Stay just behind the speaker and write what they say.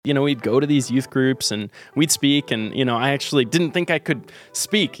We'd go to these youth groups and we'd speak, and, I actually didn't think I could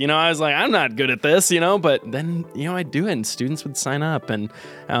speak. I was like, I'm not good at this, but then, I'd do it, and students would sign up. And,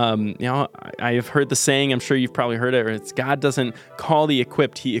 I've heard the saying, I'm sure you've probably heard it, it's God doesn't call the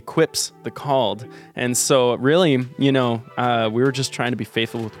equipped, he equips the called. And so really, we were just trying to be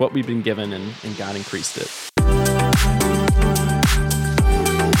faithful with what we've been given, and God increased it.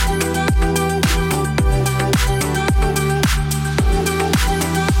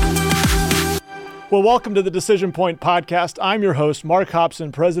 Well, welcome to the Decision Point podcast. I'm your host, Mark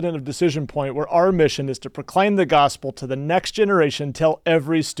Hobson, president of Decision Point, where our mission is to proclaim the gospel to the next generation till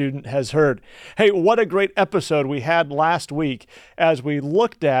every student has heard. Hey, what a great episode we had last week as we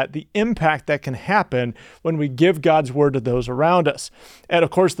looked at the impact that can happen when we give God's word to those around us. And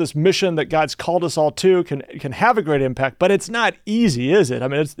of course, this mission that God's called us all to can have a great impact, but it's not easy, is it? I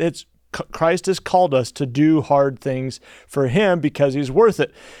mean, it's Christ has called us to do hard things for him because he's worth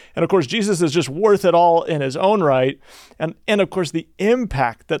it. And of course, Jesus is just worth it all in his own right. And of course, the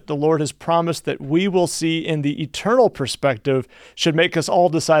impact that the Lord has promised that we will see in the eternal perspective should make us all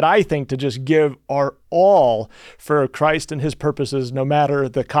decide, I think, to just give our all for Christ and his purposes, no matter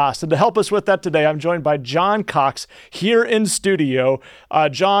the cost. And to help us with that today, I'm joined by John Cox here in studio.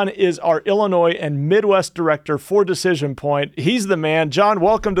 John is our Illinois and Midwest director for Decision Point. He's the man. John,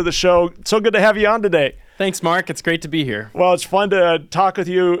 welcome to the show. So good to have you on today. Thanks, Mark. It's great to be here. Well, it's fun to talk with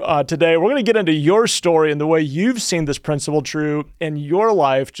you today. We're going to get into your story and the way you've seen this principle true in your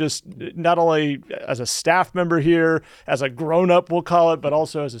life, just not only as a staff member here, as a grown-up, we'll call it, but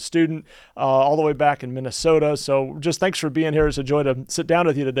also as a student all the way back in Minnesota. So just thanks for being here. It's a joy to sit down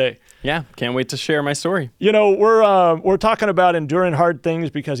with you today. Yeah, can't wait to share my story. We're talking about enduring hard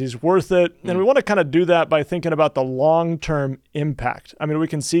things because he's worth it. And we want to kind of do that by thinking about the long-term impact. I mean, we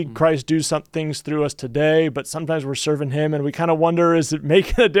can see Christ do some things through us today, but sometimes we're serving him and we kind of wonder, is it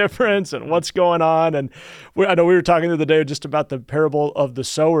making a difference and what's going on? And I know we were talking the other day just about the parable of the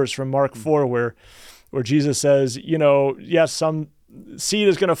sowers from Mark 4, where Jesus says, yes, some seed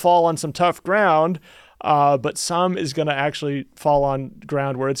is going to fall on some tough ground, but some is going to actually fall on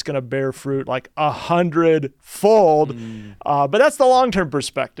ground where it's going to bear fruit like 100-fold. But that's the long-term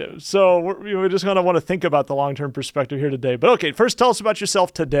perspective. So we're just going to want to think about the long-term perspective here today. But okay, first tell us about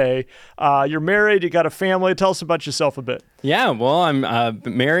yourself today. You're married, you got a family. Tell us about yourself a bit. Yeah, well, I'm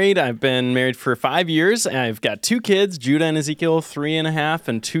married. I've been married for 5 years. I've got 2 kids, Judah and Ezekiel, 3.5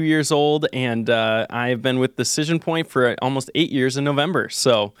 and 2 years old. And I've been with Decision Point for almost 8 years in November.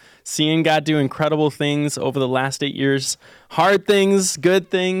 So seeing God do incredible things over the last 8 years, hard things, good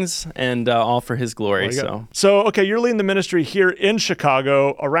things, and all for his glory. So, okay, you're leading the ministry here in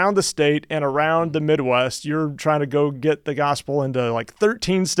Chicago, around the state and around the Midwest. You're trying to go get the gospel into like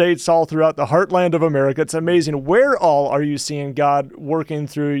 13 states all throughout the heartland of America. It's amazing. Where all are you seeing God working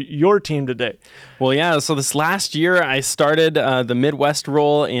through your team today? Well, yeah, so this last year I started the Midwest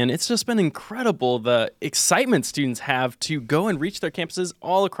role, and it's just been incredible the excitement students have to go and reach their campuses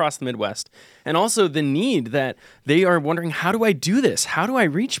all across the Midwest. And also the need that they are wondering, how do I do this? How do I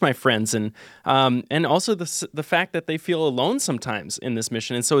reach my friends? And also the fact that they feel alone sometimes in this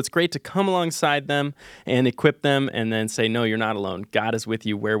mission. And so it's great to come alongside them and equip them and then say, no, you're not alone. God is with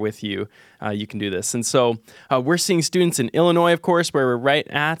you. We're with you. You can do this. And so we're seeing students in Illinois, of course, where we're right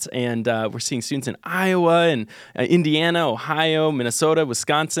at. And we're seeing students in Iowa and Indiana, Ohio, Minnesota,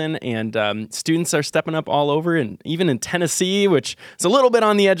 Wisconsin. And students are stepping up all over, and even in Tennessee, which is a little bit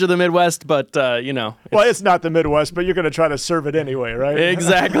on the edge of the Midwest, but well, it's not the Midwest, but you're going to try to serve it anyway, right?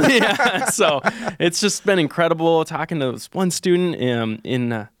 Exactly. Yeah. So it's just been incredible talking to this one student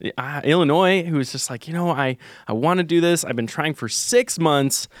in Illinois who's just like, I want to do this. I've been trying for 6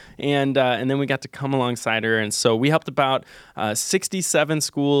 months, and then we got to come alongside her. And so we helped about 67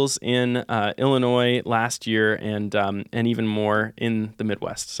 schools in Illinois last year, and even more in the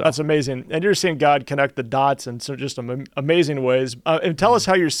Midwest. So that's amazing. And you're seeing God connect the dots in just amazing ways. And tell us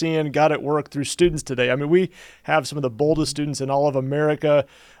how you're seeing God at work through students today. I mean, we have some of the boldest students in all of America,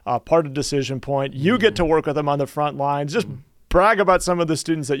 part of Decision Point. You get to work with them on the front lines. Just brag about some of the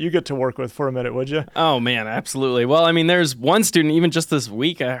students that you get to work with for a minute, would you? Oh, man, absolutely. Well, I mean, there's one student, even just this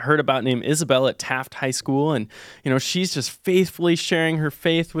week, I heard about named Isabel at Taft High School, and, she's just faithfully sharing her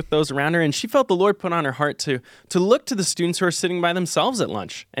faith with those around her, and she felt the Lord put on her heart to look to the students who are sitting by themselves at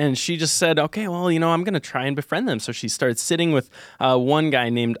lunch, and she just said, okay, well, I'm going to try and befriend them. So she started sitting with one guy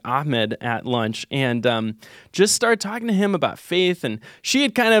named Ahmed at lunch, and just started talking to him about faith, and she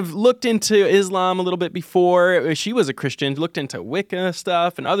had kind of looked into Islam a little bit before. She was a Christian, looked into Wicca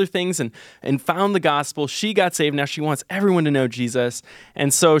stuff and other things and found the gospel. She got saved. Now she wants everyone to know Jesus.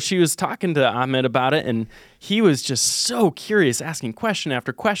 And so she was talking to Ahmed about it, and he was just so curious, asking question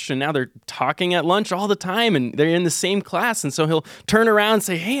after question. Now they're talking at lunch all the time, and they're in the same class. And so he'll turn around and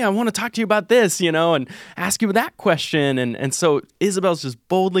say, hey, I want to talk to you about this, and ask you that question. And so Isabel's just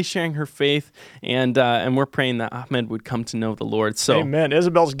boldly sharing her faith, and we're praying that Ahmed would come to know the Lord. So, amen.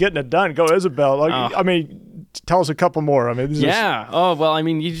 Isabel's getting it done. Go, Isabel. Tell us a couple more.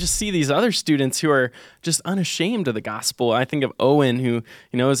 You just see these other students who are just unashamed of the gospel. I think of Owen, who,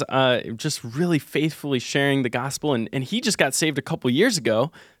 is just really faithfully sharing the gospel. And he just got saved a couple years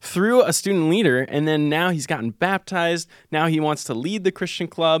ago through a student leader. And then now he's gotten baptized. Now he wants to lead the Christian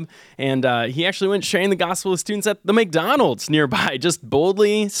club. And he actually went sharing the gospel with students at the McDonald's nearby, just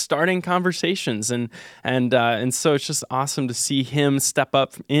boldly starting conversations. And so it's just awesome to see him step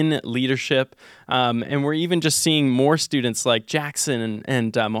up in leadership. And we're even just seeing more students like Jackson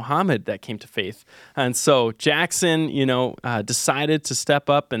and Mohammed that came to faith. And so Jackson, decided to step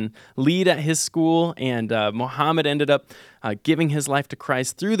up and lead at his school, and Mohammed ended up giving his life to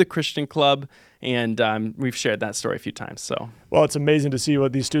Christ through the Christian club. And we've shared that story a few times. So, well, it's amazing to see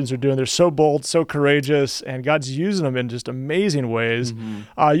what these students are doing. They're so bold, so courageous, and God's using them in just amazing ways.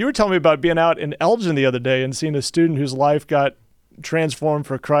 Mm-hmm. You were telling me about being out in Elgin the other day and seeing a student whose life got transformed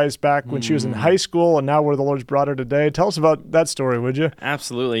for Christ back when she was in high school, and now where the Lord's brought her today. Tell us about that story, would you?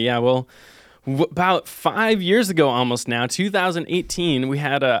 Absolutely. Yeah. Well, about 5 years ago, almost now, 2018, we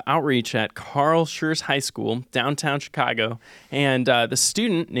had an outreach at Carl Schurz High School, downtown Chicago, and the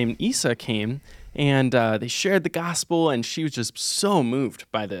student named Isa came, and they shared the gospel, and she was just so moved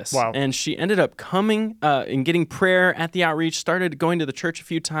by this. Wow. And she ended up coming and getting prayer at the outreach, started going to the church a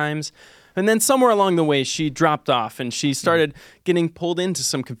few times. And then somewhere along the way, she dropped off, and she started getting pulled into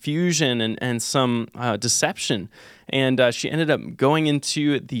some confusion and some deception. And she ended up going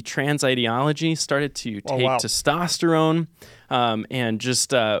into the trans ideology, started to take testosterone, and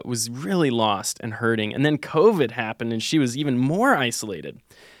just was really lost and hurting. And then COVID happened, and she was even more isolated.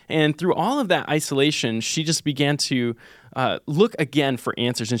 And through all of that isolation, she just began to look again for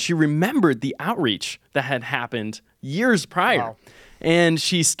answers. And she remembered the outreach that had happened years prior. Wow. And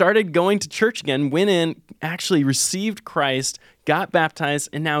she started going to church again, went in, actually received Christ, got baptized,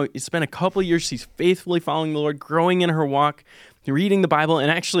 and now it's been a couple of years. She's faithfully following the Lord, growing in her walk, reading the Bible, and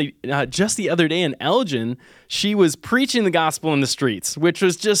actually just the other day in Elgin, she was preaching the gospel in the streets, which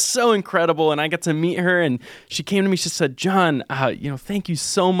was just so incredible. And I got to meet her, and she came to me. She said, John, thank you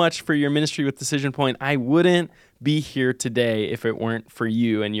so much for your ministry with Decision Point. I wouldn't be here today if it weren't for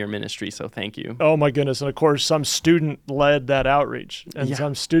you and your ministry. So thank you. Oh my goodness. And of course, some student led that outreach, and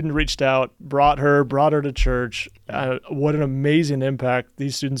some student reached out, brought her to church. What an amazing impact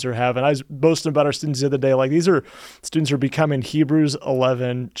these students are having. I was boasting about our students the other day. Like, these are students who are becoming Hebrews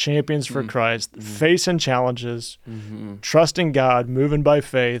 11 champions for Christ, facing challenges, trusting God, moving by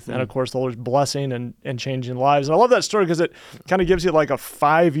faith. And of course, the Lord's blessing and changing lives. And I love that story because it kind of gives you like a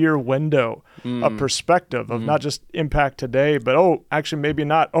 5-year window of perspective of not just impact today, but actually maybe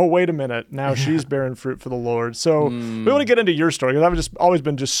not. Oh, wait a minute. Now she's bearing fruit for the Lord. So we want to get into your story, because I've just always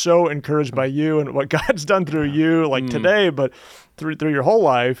been just so encouraged by you and what God's done through you, like today, but through your whole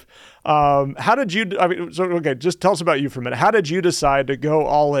life. How did you, just tell us about you for a minute. How did you decide to go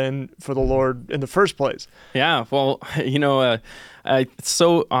all in for the Lord in the first place? Yeah, well, it's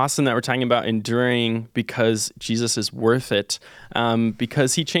so awesome that we're talking about enduring because Jesus is worth it,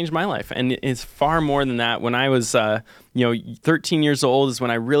 because he changed my life. And it's far more than that. When I was 13 years old is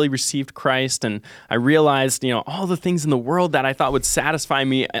when I really received Christ, and I realized, all the things in the world that I thought would satisfy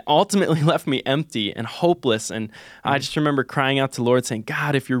me ultimately left me empty and hopeless. And I just remember crying out to the Lord, saying,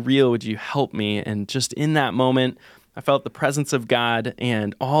 God, if you're real, would you help me? And just in that moment, I felt the presence of God,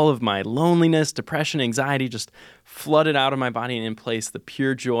 and all of my loneliness, depression, anxiety just flooded out of my body, and in place, the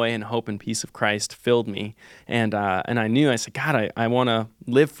pure joy and hope and peace of Christ filled me. And I knew, I said, God, I want to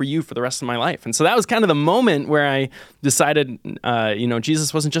live for you for the rest of my life. And so that was kind of the moment where I decided,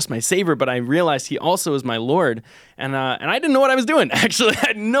 Jesus wasn't just my Savior, but I realized he also is my Lord. And I didn't know what I was doing. Actually, I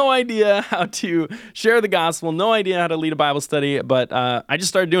had no idea how to share the gospel, no idea how to lead a Bible study, but I just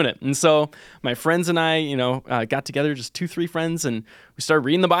started doing it. And so my friends and I, got together, just 2-3 friends, and we we started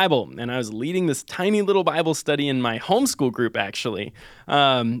reading the Bible, and I was leading this tiny little Bible study in my homeschool group, actually.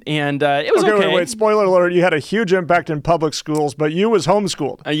 It was okay. Wait, spoiler alert, you had a huge impact in public schools, but you was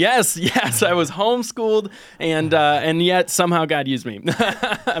homeschooled. Yes, I was homeschooled, and yet somehow God used me.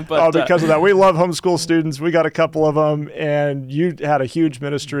 Because of that. We love homeschool students. We got a couple of them, and you had a huge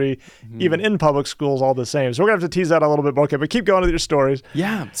ministry, even in public schools, all the same. So we're going to have to tease that a little bit more. Okay, but keep going with your stories.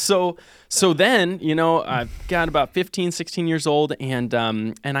 Yeah, so then, I got about 15, 16 years old, and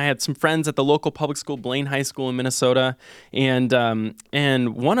I had some friends at the local public school, Blaine High School in Minnesota, and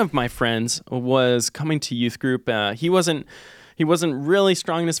one of my friends was coming to youth group. He wasn't really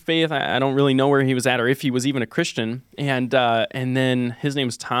strong in his faith. I don't really know where he was at or if he was even a Christian. And then his name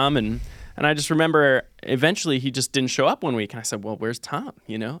was Tom, and I just remember eventually he just didn't show up one week, and I said, "Well, where's Tom?"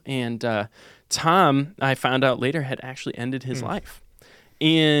 And Tom, I found out later, had actually ended his life,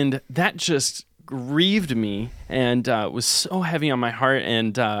 and that just grieved me and was so heavy on my heart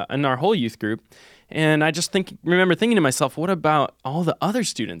and our whole youth group. And I just remember thinking to myself, what about all the other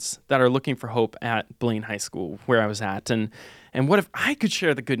students that are looking for hope at Blaine High School, where I was at? And what if I could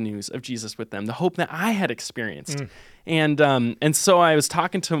share the good news of Jesus with them, the hope that I had experienced? And so I was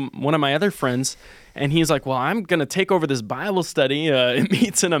talking to one of my other friends, and he's like, "Well, I'm going to take over this Bible study. It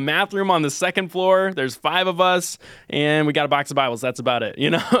meets in a math room on the second floor. There's 5 of us, and we got a box of Bibles. That's about it,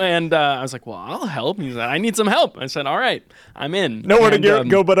 And I was like, "Well, I'll help." He said, "I need some help." I said, "All right, I'm in." Nowhere to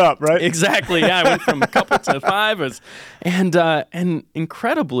go but up, right? Exactly. Yeah, I went from a couple to 5, and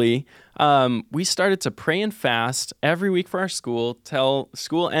incredibly, we started to pray and fast every week for our school till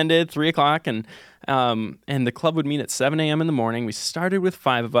school ended 3:00, and the club would meet at 7 a.m. in the morning. We started with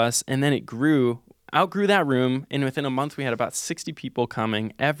 5 of us, and then it outgrew that room, and within a month we had about 60 people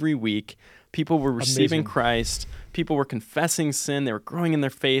coming every week. People were receiving Christ. People were confessing sin. They were growing in their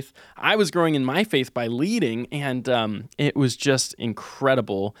faith. I was growing in my faith by leading, and it was just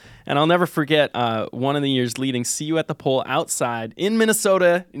incredible. And I'll never forget one of the years leading See You at the Pole outside in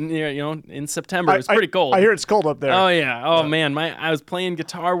Minnesota, in September. It was pretty cold. I hear it's cold up there. Oh, yeah. Oh, man. I was playing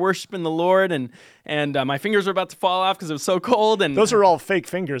guitar, worshiping the Lord, and my fingers were about to fall off because it was so cold. And those are all fake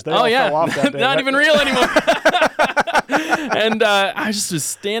fingers. They all fell off that day. Not even real anymore. And I just was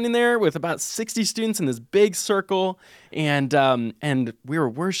standing there with about 60 students in this big circle, and we were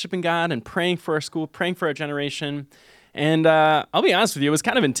worshiping God and praying for our school, praying for our generation. And I'll be honest with you, it was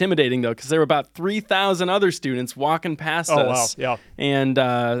kind of intimidating, though, because there were about 3,000 other students walking past us. Wow, yeah. And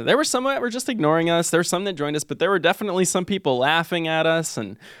there were some that were just ignoring us. There were some that joined us, but there were definitely some people laughing at us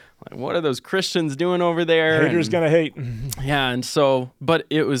and like, what are those Christians doing over there? Haters gonna hate. Yeah, and so, but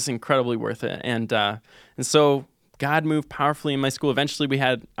it was incredibly worth it. And so God moved powerfully in my school. Eventually, we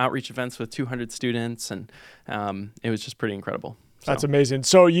had outreach events with 200 students, and it was just pretty incredible. So. That's amazing.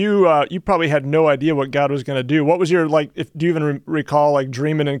 So you probably had no idea what God was going to do. What was your do you even recall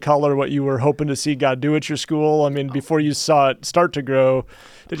dreaming in color what you were hoping to see God do at your school? I mean, before you saw it start to grow,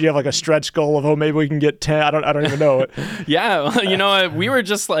 did you have a stretch goal of maybe we can get 10? I don't even know it. Yeah, we were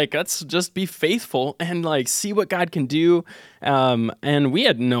just let's just be faithful and see what God can do. And we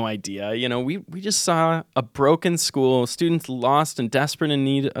had no idea. We just saw a broken school, students lost and desperate in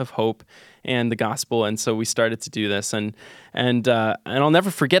need of hope and the gospel, and so we started to do this, and I'll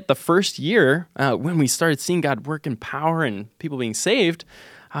never forget the first year when we started seeing God work in power and people being saved.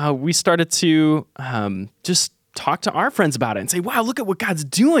 We started to just talk to our friends about it and say, "Wow, look at what God's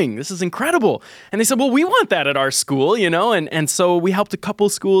doing! This is incredible!" And they said, "Well, we want that at our school, And so we helped a couple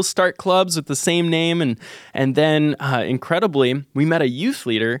schools start clubs with the same name, and then incredibly, we met a youth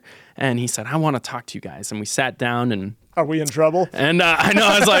leader, and he said, "I want to talk to you guys." And we sat down and. Are we in trouble? And I know,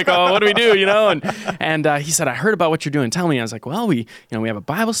 I was like, "Oh, what do we do?" And he said, "I heard about what you're doing. Tell me." I was like, "Well, we have a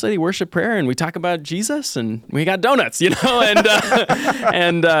Bible study, worship, prayer, and we talk about Jesus, and we got donuts, And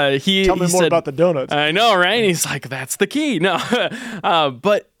he tell me more said, about the donuts. I know, right? And he's like, "That's the key." No,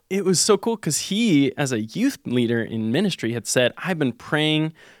 but it was so cool because he, as a youth leader in ministry, had said, "I've been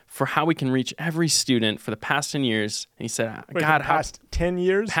praying for how we can reach every student for the past 10 years. And he said, "God, past 10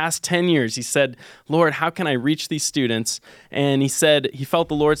 years? Past 10 years. He said, "Lord, how can I reach these students?" And he said he felt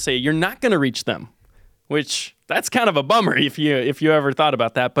the Lord say, "You're not going to reach them," which that's kind of a bummer if you ever thought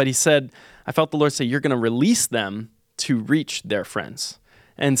about that. But he said, "I felt the Lord say, you're going to release them to reach their friends."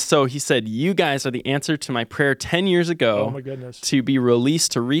 And so he said, "You guys are the answer to my prayer 10 years ago." Oh my goodness. To be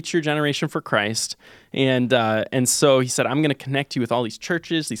released to reach your generation for Christ. And so he said, "I'm going to connect you with all these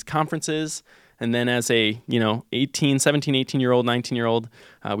churches, these conferences." And then as a, 17, 18-year-old, 19-year-old,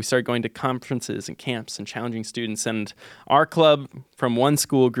 we started going to conferences and camps and challenging students. And our club from one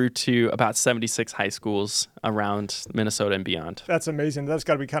school grew to about 76 high schools around Minnesota and beyond. That's amazing. That's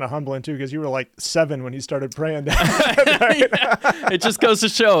got to be kind of humbling too, because you were like 7 when you started praying. It just goes to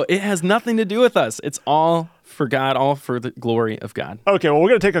show it has nothing to do with us. It's all for God, all for the glory of God. Okay, well, we're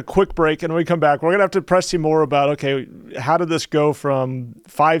going to take a quick break, and when we come back, we're going to have to press you more about, okay, how did this go from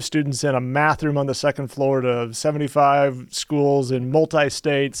 5 students in a math room on the second floor to 75 schools in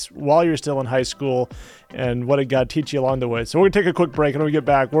multi-states while you're still in high school, and what did God teach you along the way? So we're going to take a quick break, and when we get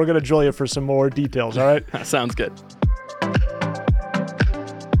back, we're going to drill you for some more details, all right? Sounds good.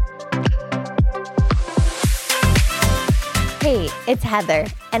 Hey, it's Heather,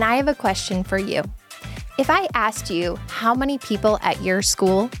 and I have a question for you. If I asked you how many people at your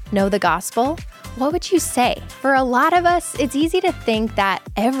school know the gospel, what would you say? For a lot of us, it's easy to think that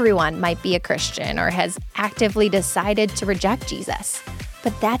everyone might be a Christian or has actively decided to reject Jesus.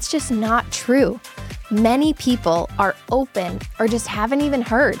 But that's just not true. Many people are open or just haven't even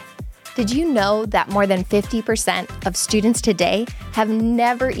heard. Did you know that more than 50% of students today have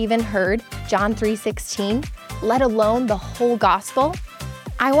never even heard John 3:16, let alone the whole gospel?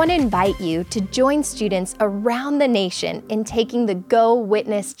 I want to invite you to join students around the nation in taking the Go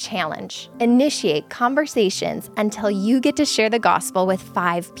Witness Challenge. Initiate conversations until you get to share the gospel with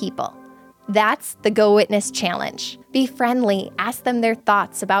 5 people. That's the Go Witness Challenge. Be friendly, ask them their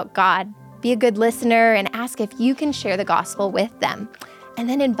thoughts about God, be a good listener, and ask if you can share the gospel with them, and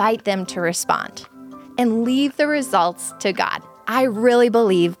then invite them to respond. And leave the results to God. I really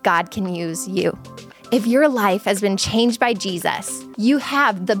believe God can use you. If your life has been changed by Jesus, you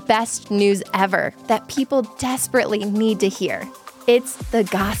have the best news ever that people desperately need to hear. It's the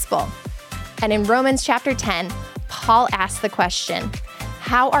gospel. And in Romans chapter 10, Paul asks the question,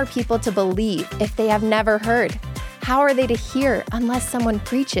 how are people to believe if they have never heard? How are they to hear unless someone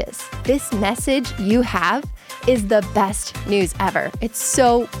preaches? This message you have is the best news ever. It's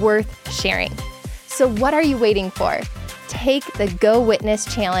so worth sharing. So what are you waiting for? Take the Go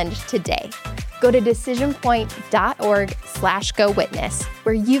Witness Challenge today. Go to decisionpoint.org/GoWitness,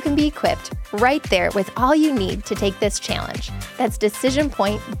 where you can be equipped right there with all you need to take this challenge. That's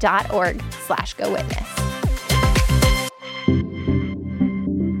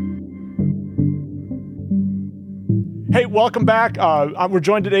decisionpoint.org/GoWitness. Hey, welcome back. We're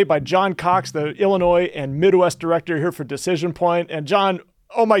joined today by John Cox, the Illinois and Midwest Director here for Decision Point. And John,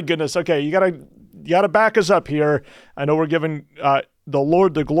 oh my goodness, okay, you gotta back us up here. I know we're giving the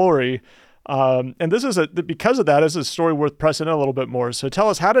Lord the glory. And this is because of that, this is a story worth pressing in a little bit more. So tell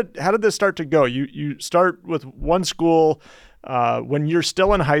us, how did this start to go? You start with one school when you're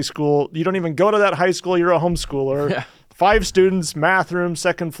still in high school. You don't even go to that high school. You're a homeschooler. Yeah. 5 students, math room,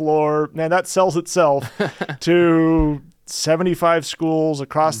 second floor. Man, that sells itself to 75 schools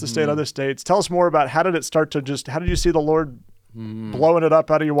across the state, other states. Tell us more about how did you see the Lord blowing it up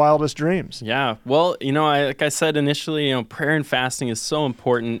out of your wildest dreams? Yeah. Well, like I said initially, prayer and fasting is so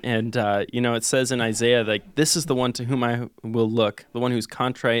important. And, it says in Isaiah, like, this is the one to whom I will look, the one who's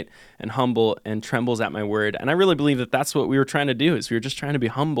contrite and humble and trembles at my word. And I really believe that that's what we were trying to do, is we were just trying to be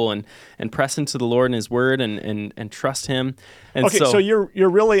humble and press into the Lord and his word and trust him. And okay, so you're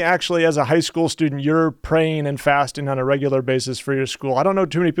really actually, as a high school student, you're praying and fasting on a regular basis for your school. I don't know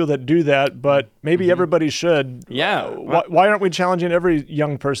too many people that do that, but maybe everybody should. Yeah. Why aren't we challenging every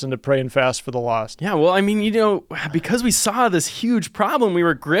young person to pray and fast for the lost? Yeah, well, I mean, because we saw this huge problem, we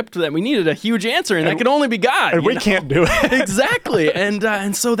were gripped that we needed a huge answer, and that could only be God. And we can't do it. Exactly.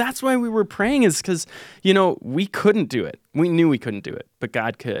 And so that's why we were praying, is because, we couldn't do it. We knew we couldn't do it, but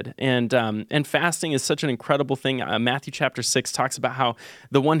God could. And fasting is such an incredible thing. Matthew chapter 6 talks about how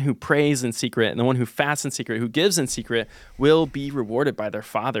the one who prays in secret and the one who fasts in secret, who gives in secret, will be rewarded by their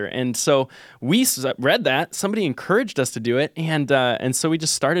Father. And so we read that. Somebody encouraged us to do it, and so we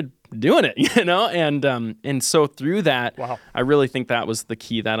just started doing it, and so through that, wow. I really think that was the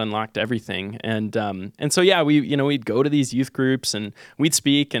key that unlocked everything. And so yeah, we'd go to these youth groups and we'd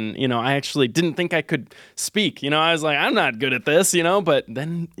speak, and I actually didn't think I could speak. I was like, I'm not good at this, but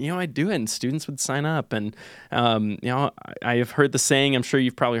then I'd do it, and students would sign up. And I have heard the saying, I'm sure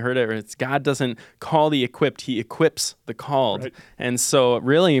you've probably heard it, it's God doesn't call the equipped, he equips the called. Right. And so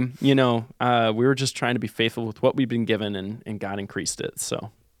really, we were just trying to be faithful with what we've been given, and God increased it.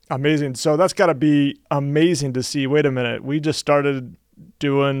 So amazing. So that's got to be amazing to see. Wait a minute. We just started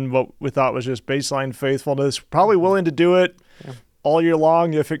doing what we thought was just baseline faithfulness, probably willing to do it all year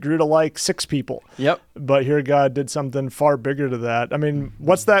long if it grew to like 6 people. Yep. But here God did something far bigger to that. I mean,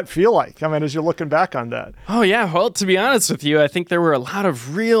 what's that feel like? I mean, as you're looking back on that. Oh, yeah. Well, to be honest with you, I think there were a lot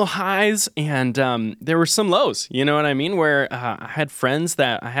of real highs and there were some lows, you know what I mean? Where I had friends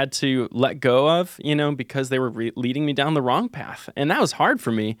that I had to let go of, because they were leading me down the wrong path. And that was hard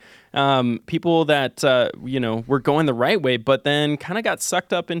for me. People that, were going the right way, but then kind of got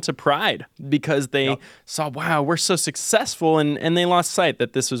sucked up into pride because they saw, wow, we're so successful. And they lost sight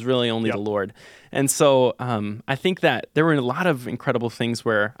that this was really only the Lord. And so I think that there were a lot of incredible things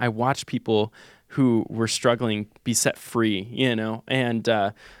where I watched people who were struggling be set free, and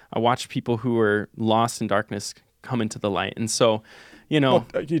I watched people who were lost in darkness come into the light. And so, can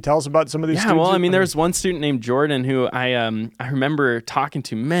you tell us about some of these students? Yeah, well, I mean, there's one student named Jordan who I remember talking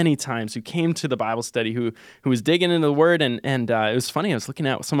to many times, who came to the Bible study, who was digging into the Word, and it was funny. I was looking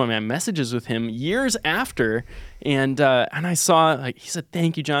at some of my messages with him years after, and I saw, like, he said,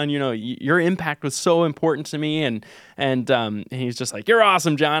 "Thank you, John. Your impact was so important to me," and he's just like, "You're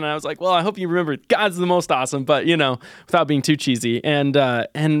awesome, John." And I was like, "Well, I hope you remember God's the most awesome," but without being too cheesy,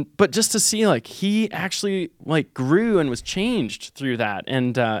 but just to see, like, he actually like grew and was changed through that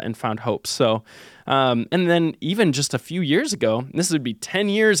and found hope. So and then even just a few years ago, this would be 10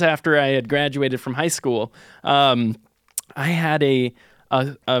 years after I had graduated from high school, I had a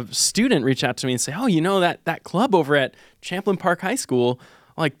student reach out to me and say, "Oh, that club over at Champlin Park High School,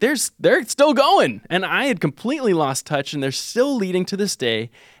 like they're still going." And I had completely lost touch, and they're still leading to this day.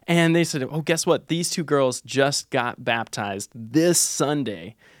 And they said, "Oh, guess what? These 2 girls just got baptized this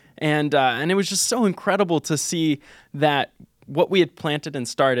Sunday." And it was just so incredible to see that what we had planted and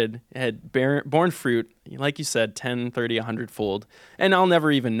started had borne fruit, like you said, 10, 30, 100-fold. And I'll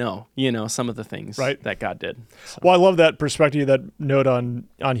never even know, some of the things that God did. So. Well, I love that perspective, that note on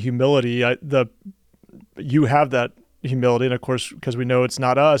humility. You have that humility, and of course, because we know it's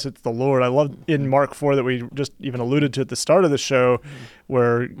not us, it's the Lord. I love in Mark 4 that we just even alluded to at the start of the show,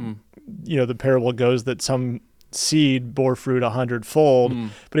 where the parable goes that some seed bore fruit 100-fold,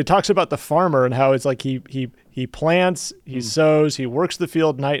 but he talks about the farmer and how it's like he plants, he sows, he works the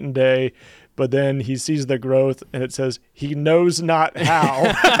field night and day, but then he sees the growth, and it says he knows not how.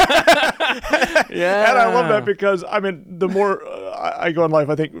 Yeah. And I love that because, I mean, the more I go in life,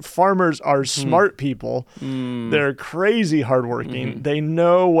 I think farmers are smart people. They're crazy hardworking. They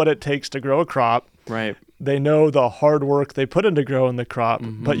know what it takes to grow a crop. Right. They know the hard work they put into growing the crop,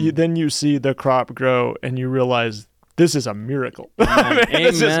 but then you see the crop grow and you realize this is a miracle.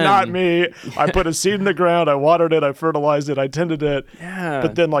 This is not me. I put a seed in the ground, I watered it, I fertilized it, I tended it,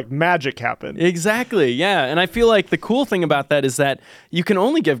 but then like magic happened. Exactly, yeah. And I feel like the cool thing about that is that you can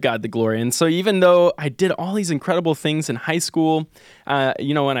only give God the glory. And so even though I did all these incredible things in high school,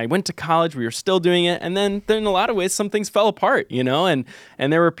 when I went to college, we were still doing it. And then in a lot of ways, some things fell apart, and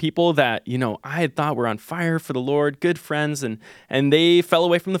there were people that, I had thought were on fire for the Lord, good friends, and they fell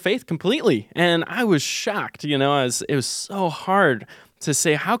away from the faith completely. And I was shocked, it was so hard to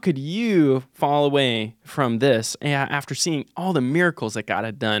say, how could you fall away from this after seeing all the miracles that God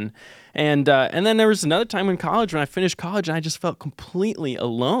had done? And then there was another time in college when I finished college and I just felt completely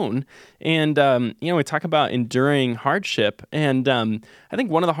alone. And, we talk about enduring hardship. And I think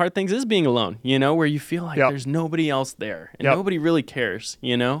one of the hard things is being alone, where you feel like there's nobody else there and nobody really cares,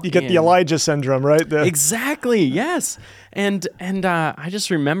 You get the Elijah syndrome, right? Exactly, yes. And I just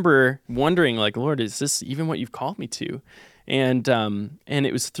remember wondering, like, Lord, is this even what you've called me to? And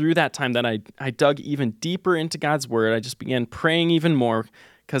it was through that time that I dug even deeper into God's word. I just began praying even more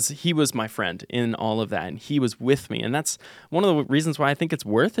because he was my friend in all of that, and he was with me. And that's one of the reasons why I think it's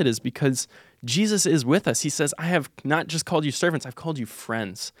worth it, is because Jesus is with us. He says, I have not just called you servants, I've called you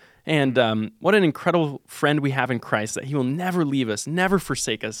friends. And what an incredible friend we have in Christ, that he will never leave us, never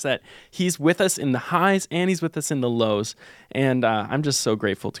forsake us, that he's with us in the highs and he's with us in the lows. And I'm just so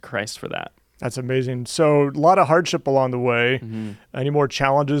grateful to Christ for that. That's amazing. So a lot of hardship along the way. Any more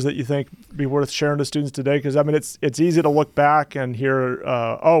challenges that you think be worth sharing to students today? Because, I mean, it's easy to look back and hear,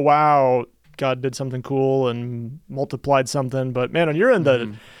 oh, wow, God did something cool and multiplied something. But, man, when you're in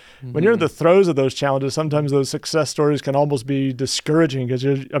the throes of those challenges, sometimes those success stories can almost be discouraging because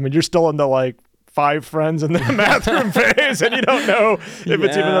you're still in the, like, 5 friends in the math room phase, and you don't know if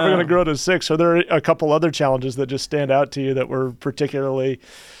it's even ever going to grow to 6. So there are a couple other challenges that just stand out to you that were particularly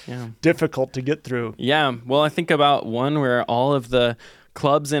difficult to get through. Yeah. Well, I think about one where all of the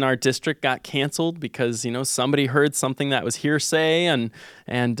clubs in our district got canceled because, somebody heard something that was hearsay and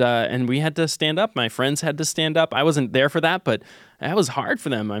we had to stand up. My friends had to stand up. I wasn't there for that, but that was hard for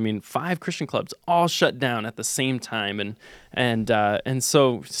them. I mean, 5 Christian clubs all shut down at the same time, and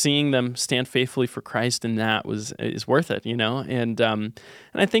so seeing them stand faithfully for Christ in that is worth it, and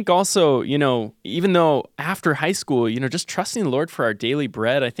I think also, even though after high school, just trusting the Lord for our daily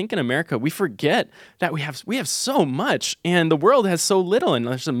bread, I think in America we forget that we have so much, and the world has so little, and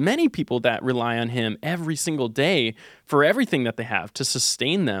there's so many people that rely on Him every single day for everything that they have to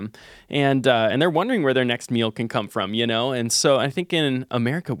sustain them, and they're wondering where their next meal can come from, and so I think in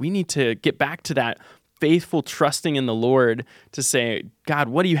America we need to get back to that faithful trusting in the Lord to say, God,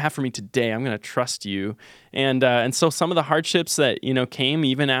 what do you have for me today? I'm going to trust you. And so some of the hardships that, came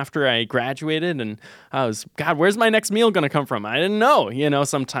even after I graduated, and I was, God, where's my next meal going to come from? I didn't know,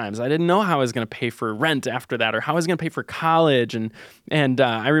 sometimes I didn't know how I was going to pay for rent after that, or how I was going to pay for college. And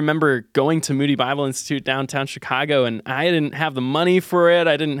I remember going to Moody Bible Institute downtown Chicago, and I didn't have the money for it.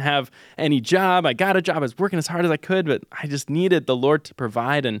 I didn't have any job. I got a job. I was working as hard as I could, but I just needed the Lord to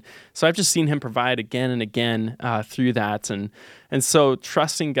provide. And so I've just seen Him provide again and again through that. And so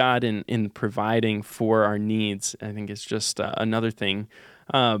trusting God in providing for our needs, I think, is just another thing.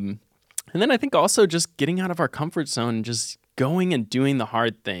 And then I think also just getting out of our comfort zone and just going and doing the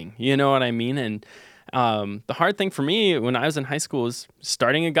hard thing. You know what I mean? And the hard thing for me when I was in high school was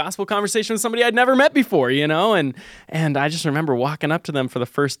starting a gospel conversation with somebody I'd never met before, and I just remember walking up to them for the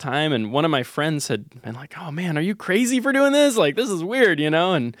first time, and one of my friends had been like, oh man, are you crazy for doing this? Like, this is weird, and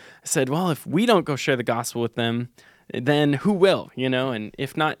I said, well, if we don't go share the gospel with them, then who will, and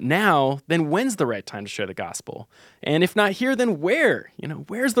if not now, then when's the right time to share the gospel? And if not here, then where?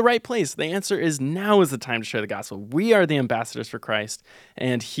 Where's the right place? The answer is now is the time to share the gospel. We are the ambassadors for Christ,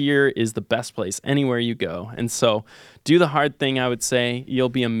 and here is the best place anywhere you go. And so do the hard thing, I would say. You'll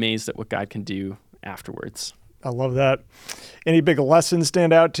be amazed at what God can do afterwards. I love that. Any big lessons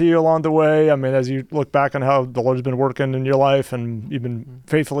stand out to you along the way? I mean, as you look back on how the Lord's been working in your life and you've been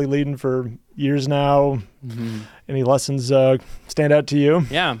faithfully leading for years now, any lessons stand out to you?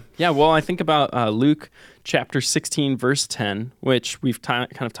 Yeah. Well, I think about Luke chapter 16, verse 10, which we've kind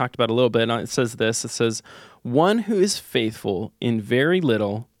of talked about a little bit. It says this, it says, one who is faithful in very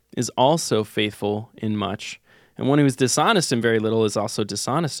little is also faithful in much. And one who is dishonest in very little is also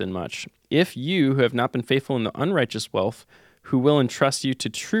dishonest in much. If you, who have not been faithful in the unrighteous wealth, who will entrust you to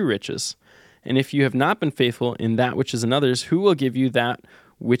true riches? And if you have not been faithful in that which is another's, who will give you that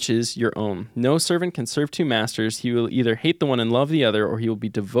which is your own? No servant can serve 2 masters. He will either hate the one and love the other, or he will be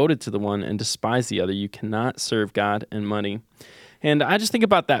devoted to the one and despise the other. You cannot serve God and money. And I just think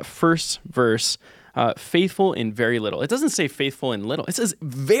about that first verse, faithful in very little. It doesn't say faithful in little. It says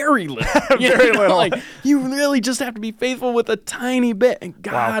very little. Very little. Like, you really just have to be faithful with a tiny bit, and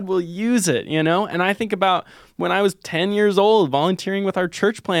God will use it, And I think about when I was 10 years old, volunteering with our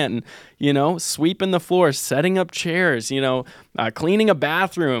church plant and, sweeping the floor, setting up chairs, cleaning a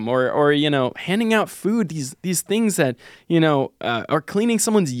bathroom or handing out food, these things that, or cleaning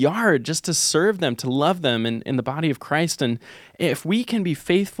someone's yard just to serve them, to love them in the body of Christ. And if we can be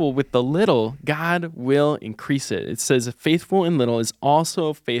faithful with the little, God will increase it. It says faithful in little is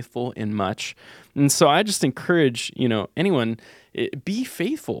also faithful in much. And so I just encourage, anyone, be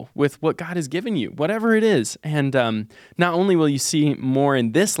faithful with what God has given you, whatever it is. And not only will you see more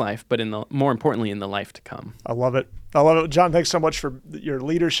in this life, but more importantly, in the life to come. I love it. John, thanks so much for your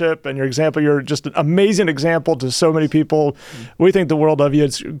leadership and your example. You're just an amazing example to so many people. We think the world of you.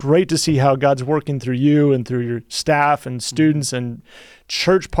 It's great to see how God's working through you and through your staff and students and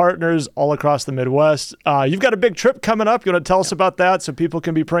church partners all across the Midwest. You've got a big trip coming up. You want to tell us about that so people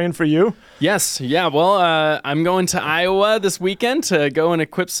can be praying for you? Yes. Yeah. Well, I'm going to Iowa this weekend to go and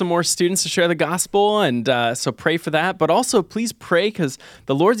equip some more students to share the gospel. And so pray for that. But also please pray, because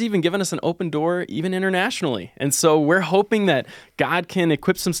the Lord's even given us an open door, even internationally. And so we're hoping that God can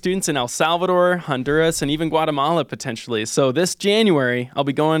equip some students in El Salvador, Honduras, and even Guatemala potentially. So this January, I'll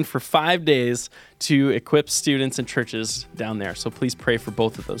be going for 5 days to equip students and churches down there. So please pray for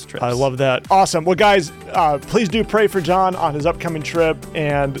both of those trips. I love that. Awesome. Well, guys, please do pray for John on his upcoming trip.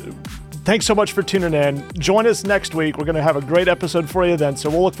 And thanks so much for tuning in. Join us next week. We're going to have a great episode for you then. So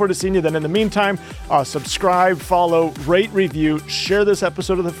we'll look forward to seeing you then. In the meantime, subscribe, follow, rate, review, share this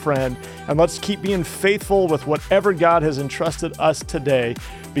episode with a friend, and let's keep being faithful with whatever God has entrusted us today,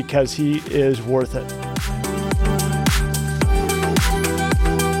 because He is worth it.